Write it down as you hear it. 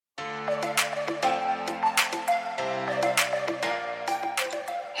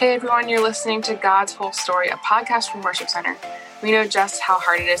Hey everyone, you're listening to God's Whole Story, a podcast from Worship Center. We know just how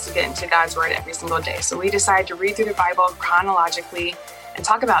hard it is to get into God's Word every single day, so we decided to read through the Bible chronologically and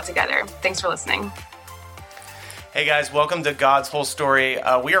talk about it together. Thanks for listening. Hey guys, welcome to God's Whole Story.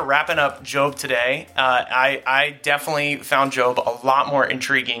 We are wrapping up Job today. I definitely found Job a lot more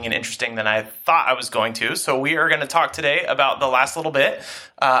intriguing and interesting than I thought I was going to. So we are going to talk today about the last little bit.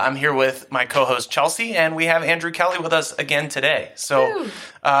 I'm here with my co-host Chelsea, and we have Andrew Kelly with us again today. So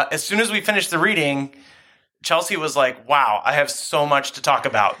as soon as we finished the reading, Chelsea was like, wow, I have so much to talk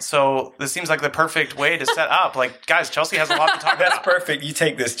about. So this seems like the perfect way to set up. Like, guys, Chelsea has a lot to talk about. That's perfect. You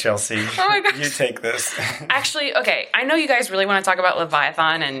take this, Chelsea. Oh my gosh. You take this. Actually, okay, I know you guys really want to talk about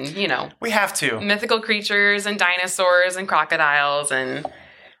Leviathan and, We have to. mythical creatures and dinosaurs and crocodiles and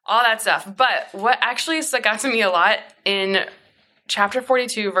all that stuff. But what actually stuck out to me a lot in chapter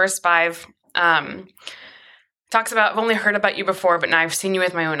 42, verse 5, talks about, I've only heard about you before, but now I've seen you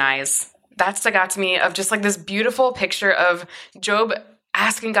with my own eyes. That stuck out to me of just like this beautiful picture of Job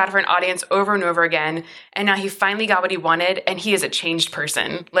asking God for an audience over and over again. And now he finally got what he wanted, and he is a changed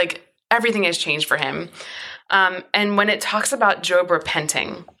person. Like everything has changed for him. And when it talks about Job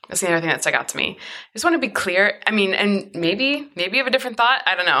repenting, that's the other thing that stuck out to me. I just want to be clear. I mean, and maybe you have a different thought.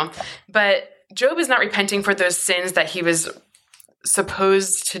 I don't know. But Job is not repenting for those sins that he was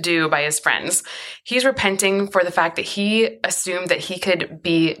supposed to do by his friends. He's repenting for the fact that he assumed that he could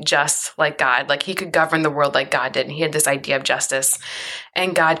be just like God, like he could govern the world like God did. And he had this idea of justice.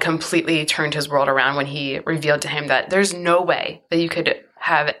 And God completely turned his world around when he revealed to him that there's no way that you could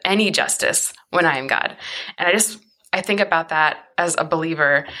have any justice when I am God. And I think about that as a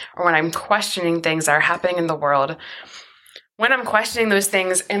believer, or when I'm questioning things that are happening in the world. When I'm questioning those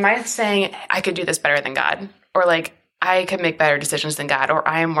things, am I saying I could do this better than God? Or like, I can make better decisions than God, or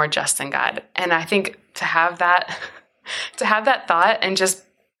I am more just than God. And I think to have that thought and just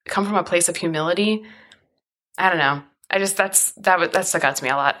come from a place of humility, I don't know. That stuck out to me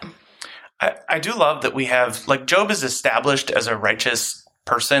a lot. I do love that we have, like, Job is established as a righteous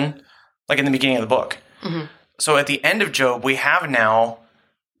person, like in the beginning of the book. Mm-hmm. So at the end of Job, we have now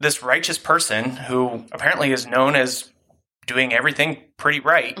this righteous person who apparently is known as doing everything pretty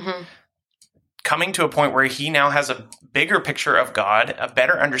right. Mm-hmm. Coming to a point where he now has a bigger picture of God, a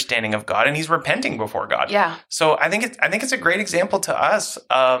better understanding of God, and he's repenting before God. Yeah. So I think it's a great example to us.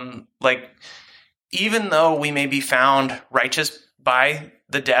 Like, even though we may be found righteous by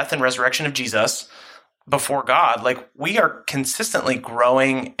the death and resurrection of Jesus before God, like, we are consistently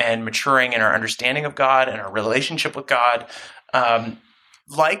growing and maturing in our understanding of God and our relationship with God,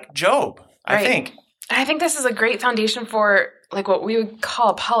 like Job, right. I think. And I think this is a great foundation for like what we would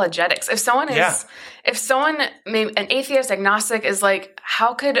call apologetics. If someone an atheist, agnostic is like,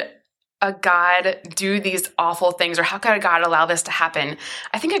 how could a God do these awful things, or how could a God allow this to happen?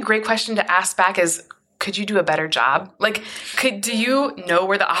 I think a great question to ask back is, could you do a better job? Like, do you know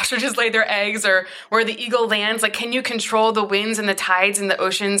where the ostriches lay their eggs, or where the eagle lands? Like, can you control the winds and the tides and the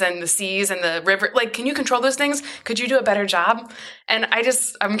oceans and the seas and the river? Like, can you control those things? Could you do a better job? And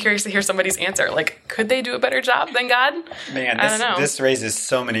I'm curious to hear somebody's answer. Like, could they do a better job than God? Man, I don't know. This raises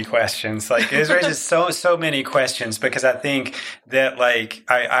so many questions. Like, it raises so many questions, because I think that, like,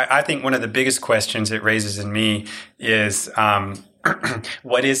 I think one of the biggest questions it raises in me is,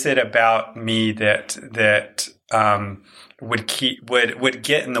 what is it about me that would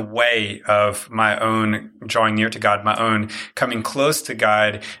get in the way of my own drawing near to God, my own coming close to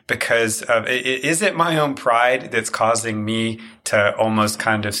God? Because of is it my own pride that's causing me to almost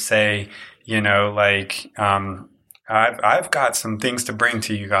kind of say, I've got some things to bring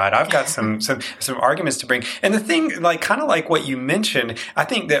to you, God. I've got some arguments to bring. And the thing, like, kind of like what you mentioned, I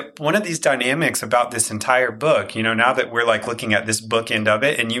think that one of these dynamics about this entire book, now that we're like looking at this bookend of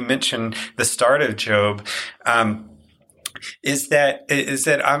it, and you mentioned the start of Job, is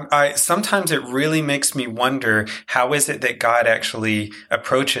that I sometimes it really makes me wonder, how is it that God actually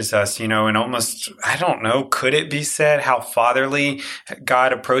approaches us, and almost, I don't know, could it be said how fatherly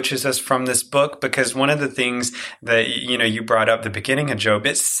God approaches us from this book? Because one of the things that, you brought up the beginning of Job,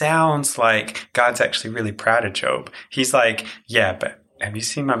 it sounds like God's actually really proud of Job. He's like, yeah, but have you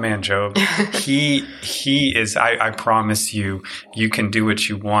seen my man Job? He is, I promise you, you can do what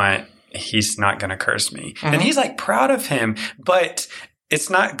you want. He's not going to curse me. Mm-hmm. And he's like proud of him, but it's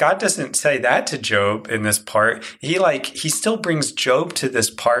not, God doesn't say that to Job in this part. He still brings Job to this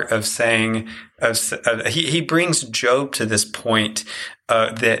part of saying, he brings Job to this point,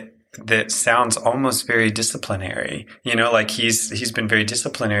 that sounds almost very disciplinary, like he's been very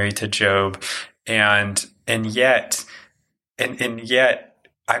disciplinary to Job, and yet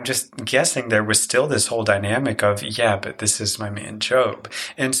I'm just guessing there was still this whole dynamic of, yeah, but this is my man Job.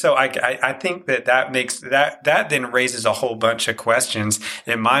 And so I think that makes that then raises a whole bunch of questions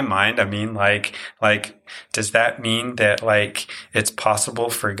in my mind. I mean, like, does that mean that like it's possible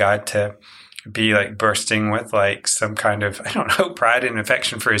for God to be like bursting with like some kind of, I don't know, pride and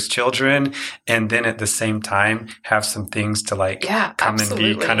affection for his children, and then at the same time have some things to like come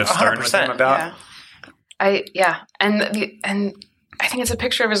absolutely. and be kind of stern with him about? And I think it's a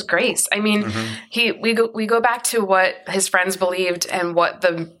picture of his grace. I mean, we go back to what his friends believed and what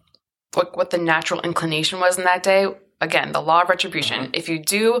the natural inclination was in that day. Again, the law of retribution. If you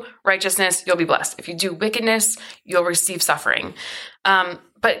do righteousness, you'll be blessed. If you do wickedness, you'll receive suffering.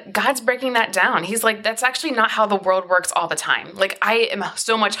 But God's breaking that down. He's like, that's actually not how the world works all the time. Like, I am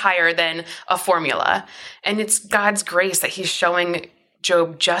so much higher than a formula. And it's God's grace that he's showing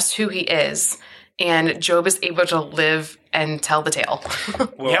Job just who he is. And Job is able to live and tell the tale.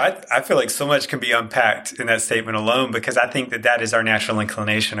 Well, I feel like so much can be unpacked in that statement alone, because I think that is our natural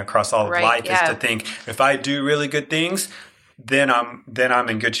inclination across all of life is to think, if I do really good things, then I'm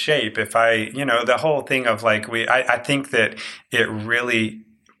in good shape. If I, the whole thing of like, I think that it really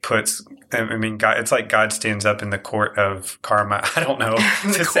puts, I mean, God, it's like God stands up in the court of karma. I don't know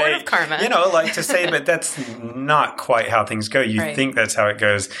the court of karma. Like to say, but that's not quite how things go. You think that's how it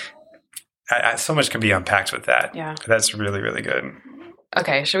goes. So much can be unpacked with that. Yeah. That's really, really good.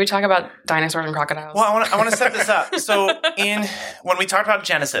 Okay, should we talk about dinosaurs and crocodiles? Well, I want to set this up. So when we talked about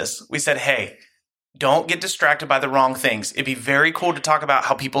Genesis, we said, hey, don't get distracted by the wrong things. It'd be very cool to talk about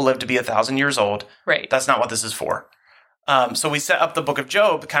how people live to be 1,000 years old. Right. That's not what this is for. So we set up the book of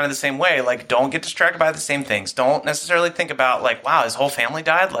Job kind of the same way. Like, don't get distracted by the same things. Don't necessarily think about like, wow, his whole family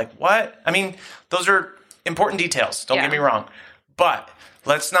died. Like, what? I mean, those are important details. Don't get me wrong. But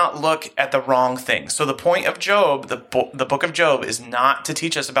let's not look at the wrong thing. So the point of Job, the book of Job, is not to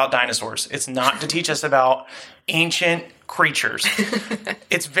teach us about dinosaurs. It's not to teach us about ancient creatures.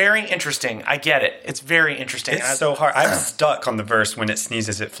 It's very interesting. I get it. It's very interesting. It's so hard. I'm stuck on the verse when it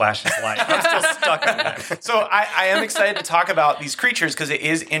sneezes, it flashes light. I'm still stuck on that. So I am excited to talk about these creatures because it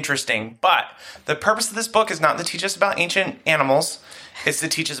is interesting. But the purpose of this book is not to teach us about ancient animals. It's to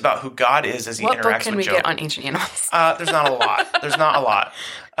teach us about who God is as he interacts with Job. What book can we get on ancient animals? There's not a lot. There's not a lot.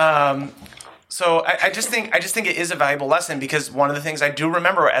 So I just think it is a valuable lesson, because one of the things I do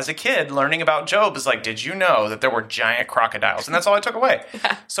remember as a kid learning about Job is like, did you know that there were giant crocodiles? And that's all I took away.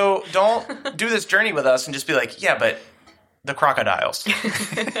 Yeah. So don't do this journey with us and just be like, yeah, but the crocodiles.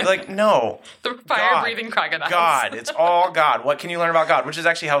 Like, no. The fire-breathing crocodiles. God. It's all God. What can you learn about God? Which is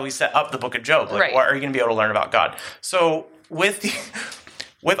actually how we set up the book of Job. Like, what are you going to be able to learn about God? So with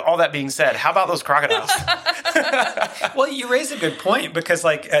all that being said, how about those crocodiles? Well, you raise a good point, because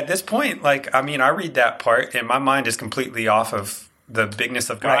like at this point, like, I mean, I read that part and my mind is completely off of the bigness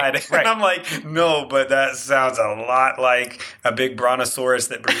of God. Right. And I'm like, no, but that sounds a lot like a big brontosaurus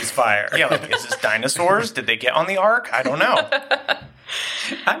that breathes fire. Yeah, like, is this dinosaurs? Did they get on the ark? I don't know.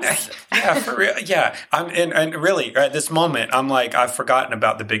 Yeah, for real. Yeah, and really at this moment, I'm like, I've forgotten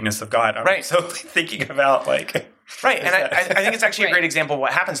about the bigness of God. I'm so thinking about like. Right, and I think it's actually a great example of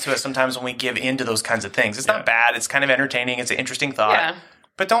what happens to us sometimes when we give into those kinds of things. It's not bad. It's kind of entertaining. It's an interesting thought. Yeah.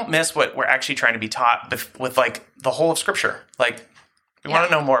 But don't miss what we're actually trying to be taught with like the whole of Scripture. Like, we want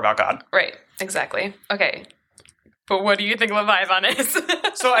to know more about God. Right, exactly. Okay. But what do you think Leviathan is?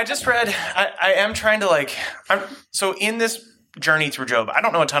 So I just read, I am trying to so in this journey through Job, I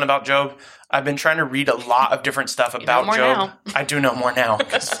don't know a ton about Job. I've been trying to read a lot of different stuff about Job. Now. I do know more now,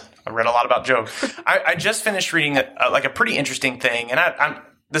 because I read a lot about Job. I just finished reading a pretty interesting thing, and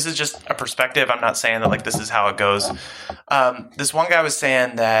this is just a perspective. I'm not saying that like this is how it goes. This one guy was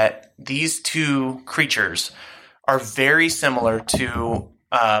saying that these two creatures are very similar to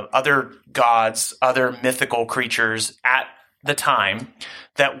other gods, other mythical creatures at the time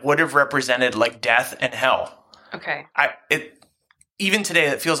that would have represented like death and hell. Okay. Even today,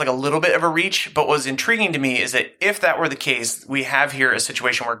 it feels like a little bit of a reach, but what was intriguing to me is that if that were the case, we have here a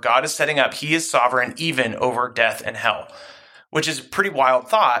situation where God is setting up, he is sovereign even over death and hell, which is a pretty wild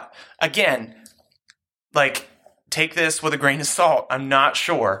thought. Again, like, take this with a grain of salt. I'm not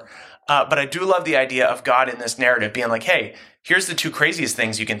sure. But I do love the idea of God in this narrative being like, hey, here's the two craziest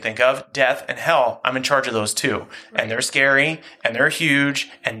things you can think of, death and hell. I'm in charge of those two. Right. And they're scary and they're huge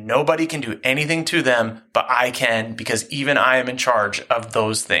and nobody can do anything to them, but I can, because even I am in charge of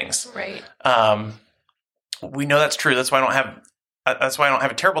those things. Right. We know that's true. That's why I don't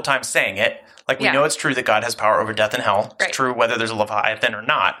have a terrible time saying it. Like, we know it's true that God has power over death and hell. It's true whether there's a Leviathan or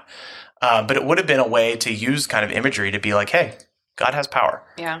not. But it would have been a way to use kind of imagery to be like, hey, God has power.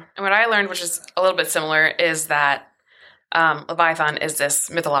 Yeah. And what I learned, which is a little bit similar, is that Leviathan is this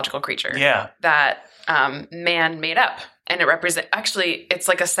mythological creature that man made up. And it represents, actually, it's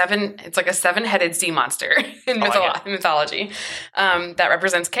like a seven-headed sea monster in mythology that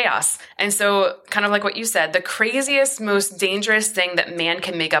represents chaos. And so, kind of like what you said, the craziest, most dangerous thing that man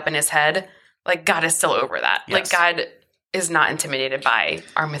can make up in his head, like God is still over that. Yes. Like God is not intimidated by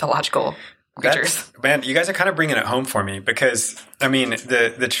our mythological creatures. Man, you guys are kind of bringing it home for me because, I mean,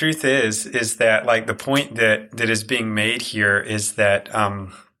 the truth is that like the point that is being made here is that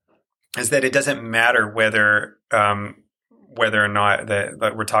it doesn't matter whether or not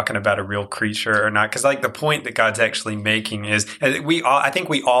that we're talking about a real creature or not. Because like the point that God's actually making is I think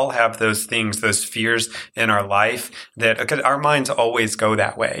we all have those things, those fears in our life that because our minds always go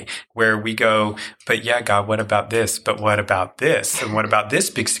that way where we go, but yeah, God, what about this? But what about this? And what about this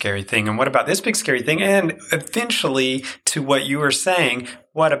big scary thing? And what about this big scary thing? And eventually to what you were saying,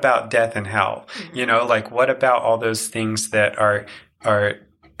 what about death and hell? Mm-hmm. Like what about all those things that are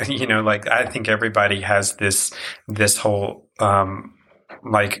like I think everybody has this whole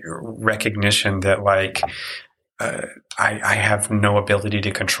like recognition that like I have no ability to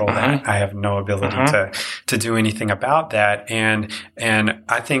control that. I have no ability to do anything about that. And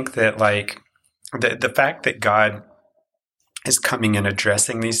I think that like the fact that God is coming and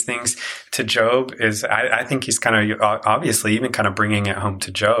addressing these things to Job is, I think he's kind of obviously even kind of bringing it home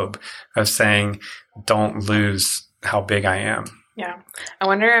to Job of saying, don't lose how big I am. Yeah. I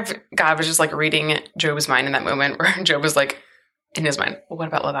wonder if God was just like reading Job's mind in that moment where Job was like, in his mind, well, what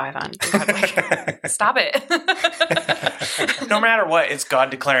about Leviathan? And God, like, stop it. No matter what, it's God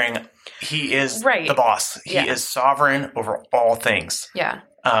declaring he is the boss. He is sovereign over all things. Yeah.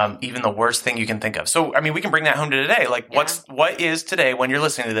 Even the worst thing you can think of. So, I mean, we can bring that home to today. Like, what is today, when you're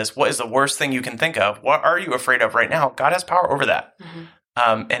listening to this, what is the worst thing you can think of? What are you afraid of right now? God has power over that.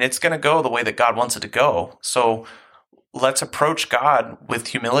 Mm-hmm. And it's going to go the way that God wants it to go. So let's approach God with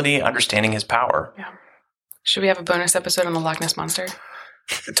humility, understanding his power. Yeah. Should we have a bonus episode on the Loch Ness Monster?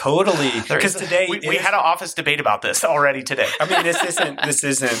 Totally. Because today we had an office debate about this already today. I mean, this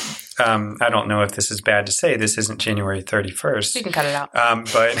isn't. I don't know if this is bad to say. This isn't January 31st. You can cut it out.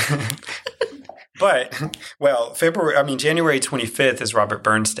 But January 25th is Robert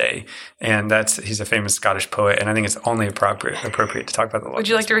Burns Day, and he's a famous Scottish poet, and I think it's only appropriate to talk about the Loch Ness. Would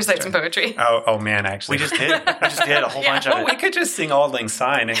you like to recite some poetry? Oh man, actually, we just did a whole bunch of it. We could just sing Auld Lang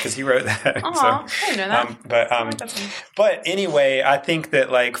Syne because he wrote that. Aww, I didn't know that. But anyway, I think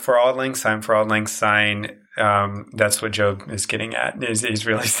that like for Auld Lang Syne. That's what Job is getting at. He's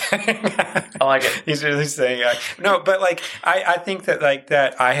really saying. I like it. He's really saying no, but like I think that like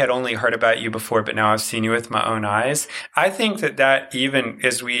that I had only heard about you before, but now I've seen you with my own eyes. I think that even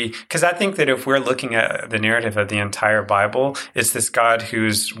as because I think that if we're looking at the narrative of the entire Bible, it's this God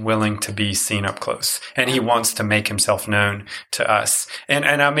who's willing to be seen up close, and he wants to make himself known to us. And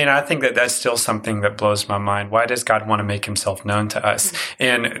I mean, I think that that's still something that blows my mind. Why does God want to make himself known to us?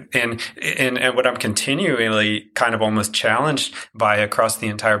 And what I'm continuing kind of almost challenged by across the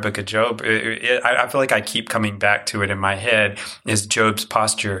entire book of Job. I feel like I keep coming back to it in my head is Job's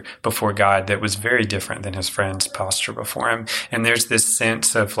posture before God that was very different than his friend's posture before him. And there's this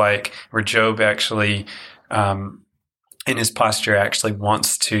sense of like where Job actually, in his posture actually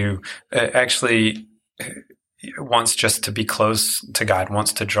wants just to be close to God,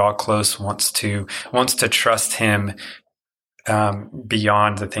 wants to draw close, wants to trust him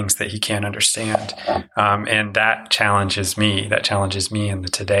beyond the things that he can't understand. And that challenges me in the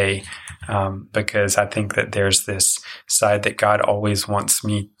today, because I think that there's this side that God always wants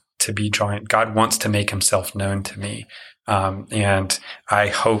me to be drawing. God wants to make himself known to me. And I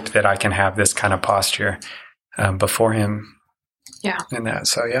hope that I can have this kind of posture before him. Yeah. In that.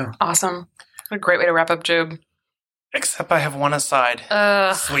 So, yeah. Awesome. What a great way to wrap up Job. Except I have one aside.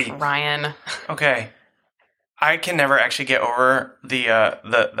 Sweet. Ryan. Okay. I can never actually get over the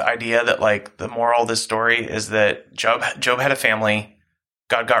idea that like the moral of this story is that Job had a family,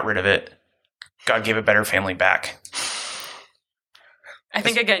 God got rid of it, God gave a better family back. I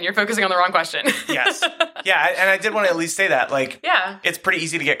think again you're focusing on the wrong question. Yes, yeah, and I did want to at least say that like it's pretty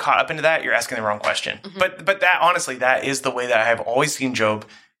eady to get caught up into that. You're asking the wrong question, but that honestly that is the way that I have always seen Job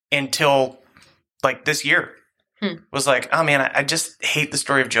until like this year. Was like, oh man, I just hate the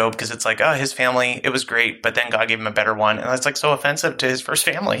story of Job because it's like, oh, his family, it was great, but then God gave him a better one. And that's like so offensive to his first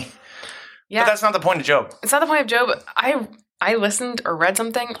family. Yeah. But that's not the point of Job. It's not the point of Job. I listened or read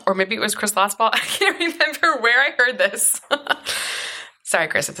something, or maybe it was Chris Lotzball. I can't remember where I heard this. Sorry,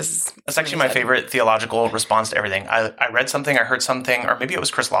 Chris, if this is... That's actually my favorite theological response to everything. I read something, I heard something, or maybe it was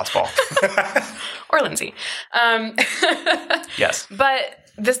Chris Lotzball. Or Lindsay. Yes. But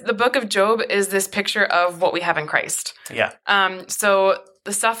the book of Job is this picture of what we have in Christ. Yeah. So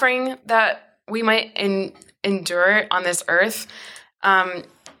the suffering that we might endure on this earth,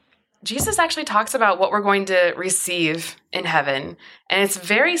 Jesus actually talks about what we're going to receive in heaven, and it's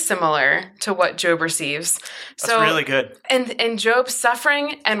very similar to what Job receives. That's really good. And Job's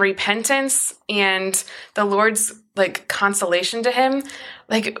suffering and repentance and the Lord's like consolation to him,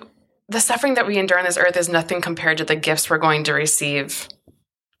 like the suffering that we endure on this earth is nothing compared to the gifts we're going to receive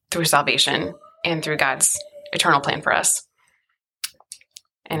through salvation and through God's eternal plan for us.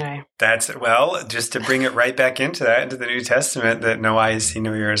 Anyway. Just to bring it right back into the New Testament, that no eye has seen,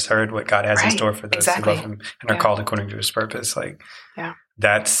 no ear has heard what God has in store for those who love him and are called according to his purpose. Like,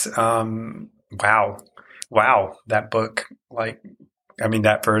 that's, wow. That book,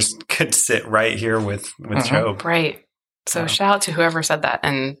 that verse could sit right here with Job. Right. So shout out to whoever said that,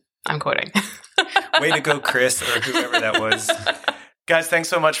 and I'm quoting. Way to go, Chris, or whoever that was. Guys, thanks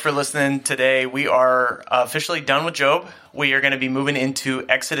so much for listening today. We are officially done with Job. We are going to be moving into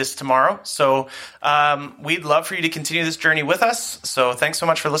Exodus tomorrow. So we'd love for you to continue this journey with us. So thanks so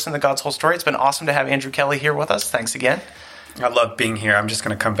much for listening to God's Whole Story. It's been awesome to have Andrew Kelly here with us. Thanks again. I love being here. I'm just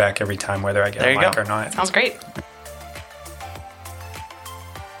going to come back every time, whether I get a mic or not. Sounds great.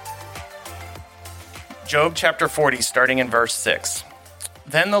 Job chapter 40, starting in verse 6.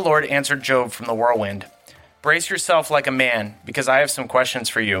 Then the Lord answered Job from the whirlwind. Brace yourself like a man, because I have some questions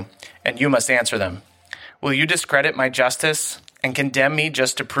for you, and you must answer them. Will you discredit my justice and condemn me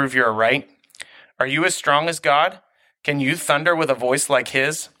just to prove you are right? Are you as strong as God? Can you thunder with a voice like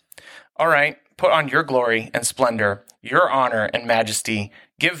his? All right, put on your glory and splendor, your honor and majesty.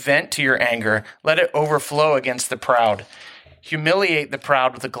 Give vent to your anger. Let it overflow against the proud. Humiliate the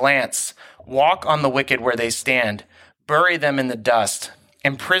proud with a glance. Walk on the wicked where they stand. Bury them in the dust.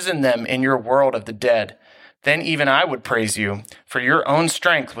 Imprison them in your world of the dead. Then even I would praise you, for your own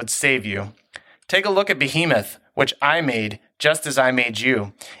strength would save you. Take a look at Behemoth, which I made, just as I made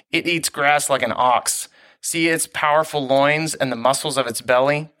you. It eats grass like an ox. See its powerful loins and the muscles of its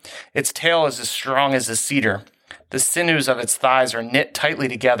belly? Its tail is as strong as a cedar. The sinews of its thighs are knit tightly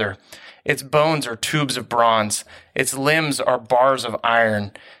together. Its bones are tubes of bronze. Its limbs are bars of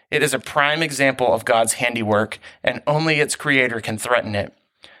iron. It is a prime example of God's handiwork, and only its creator can threaten it.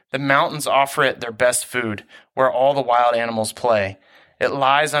 The mountains offer it their best food, where all the wild animals play. It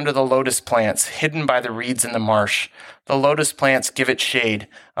lies under the lotus plants, hidden by the reeds in the marsh. The lotus plants give it shade,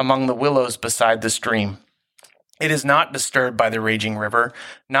 among the willows beside the stream. It is not disturbed by the raging river,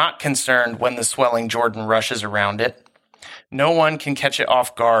 not concerned when the swelling Jordan rushes around it. No one can catch it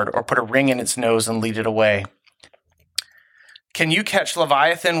off guard or put a ring in its nose and lead it away. Can you catch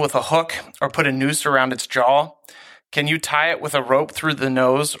Leviathan with a hook or put a noose around its jaw? Can you tie it with a rope through the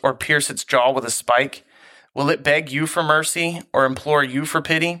nose or pierce its jaw with a spike? Will it beg you for mercy or implore you for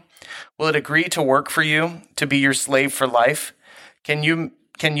pity? Will it agree to work for you, to be your slave for life? Can you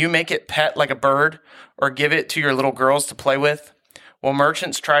make it pet like a bird or give it to your little girls to play with? Will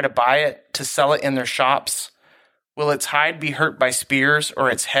merchants try to buy it, to sell it in their shops? Will its hide be hurt by spears or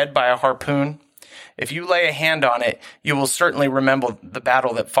its head by a harpoon? If you lay a hand on it, you will certainly remember the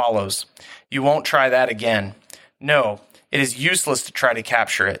battle that follows. You won't try that again. No, it is useless to try to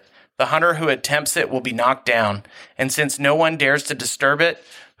capture it. The hunter who attempts it will be knocked down, and since no one dares to disturb it,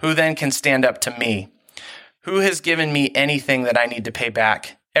 who then can stand up to me? Who has given me anything that I need to pay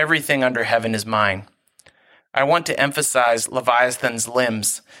back? Everything under heaven is mine. I want to emphasize Leviathan's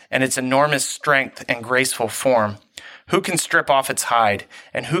limbs and its enormous strength and graceful form. Who can strip off its hide,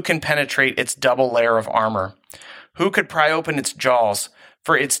 and who can penetrate its double layer of armor? Who could pry open its jaws,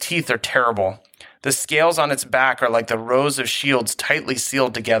 for its teeth are terrible. The scales on its back are like the rows of shields tightly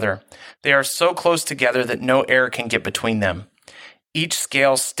sealed together. They are so close together that no air can get between them. Each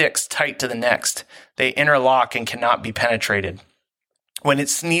scale sticks tight to the next. They interlock and cannot be penetrated. When it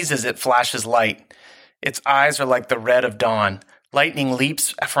sneezes, it flashes light. Its eyes are like the red of dawn. Lightning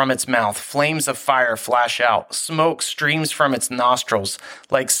leaps from its mouth. Flames of fire flash out. Smoke streams from its nostrils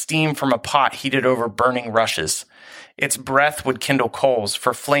like steam from a pot heated over burning rushes. Its breath would kindle coals,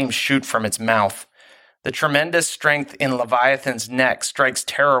 for flames shoot from its mouth. The tremendous strength in Leviathan's neck strikes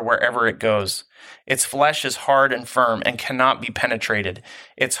terror wherever it goes. Its flesh is hard and firm and cannot be penetrated.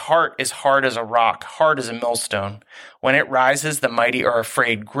 Its heart is hard as a rock, hard as a millstone. When it rises, the mighty are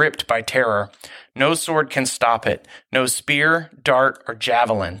afraid, gripped by terror. No sword can stop it, no spear, dart, or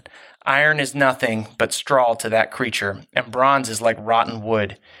javelin. Iron is nothing but straw to that creature, and bronze is like rotten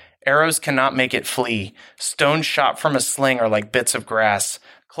wood. Arrows cannot make it flee. Stones shot from a sling are like bits of grass.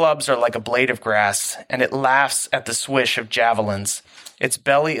 clubs are like a blade of grass, and it laughs at the swish of javelins. Its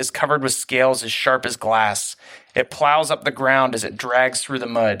belly is covered with scales as sharp as glass. It plows up the ground as it drags through the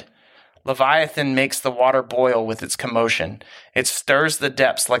mud. Leviathan makes the water boil with its commotion. It stirs the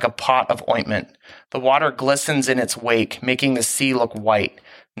depths like a pot of ointment. The water glistens in its wake, making the sea look white.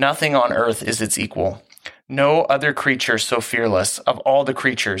 Nothing on earth is its equal. No other creature so fearless. Of all the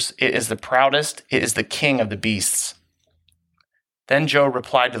creatures, it is the proudest. It is the king of the beasts. Then Job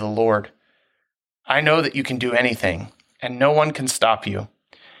replied to the Lord, I know that you can do anything, and no one can stop you.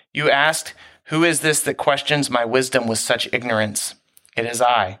 You asked, who is this that questions my wisdom with such ignorance? It is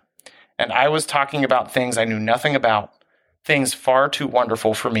I. And I was talking about things I knew nothing about, things far too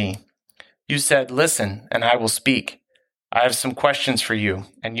wonderful for me. You said, listen, and I will speak. I have some questions for you,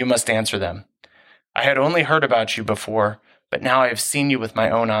 and you must answer them. I had only heard about you before, but now I have seen you with my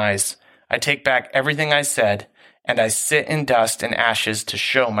own eyes. I take back everything I said, and I sit in dust and ashes to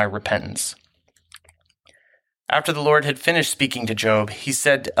show my repentance. After the Lord had finished speaking to Job, he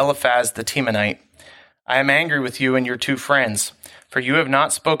said to Eliphaz the Temanite, I am angry with you and your 2 friends, for you have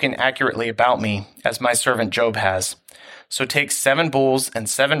not spoken accurately about me, as my servant Job has. So take 7 bulls and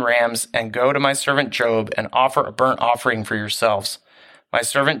 7 rams, and go to my servant Job, and offer a burnt offering for yourselves. My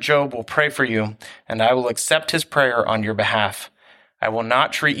servant Job will pray for you, and I will accept his prayer on your behalf. I will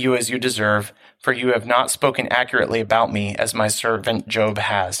not treat you as you deserve, for you have not spoken accurately about me, as my servant Job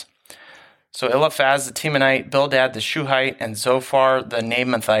has. So Eliphaz the Temanite, Bildad the Shuhite, and Zophar the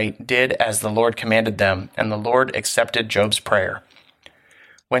Naamathite did as the Lord commanded them, and the Lord accepted Job's prayer.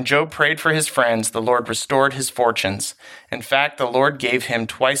 When Job prayed for his friends, the Lord restored his fortunes. In fact, the Lord gave him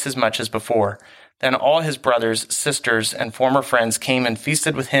twice as much as before. Then all his brothers, sisters, and former friends came and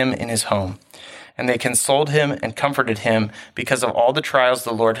feasted with him in his home. And they consoled him and comforted him because of all the trials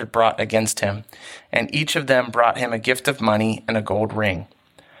the Lord had brought against him. And each of them brought him a gift of money and a gold ring.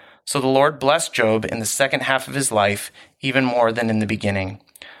 So the Lord blessed Job in the second half of his life, even more than in the beginning.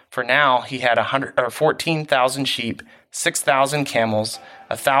 For now he had 14,000 sheep, 6,000 camels,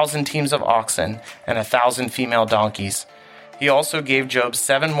 1,000 teams of oxen, and 1,000 female donkeys. He also gave Job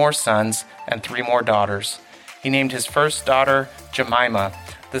 7 more sons and 3 more daughters. He named his first daughter Jemimah,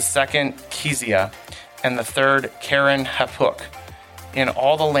 the second Keziah, and the third Karen Hapuk. In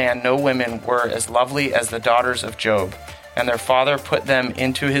all the land no women were as lovely as the daughters of Job, and their father put them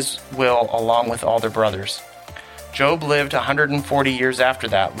into his will along with all their brothers. Job lived 140 years after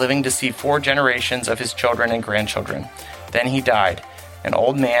that, living to see 4 generations of his children and grandchildren. Then he died, an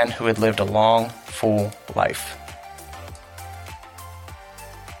old man who had lived a long, full life.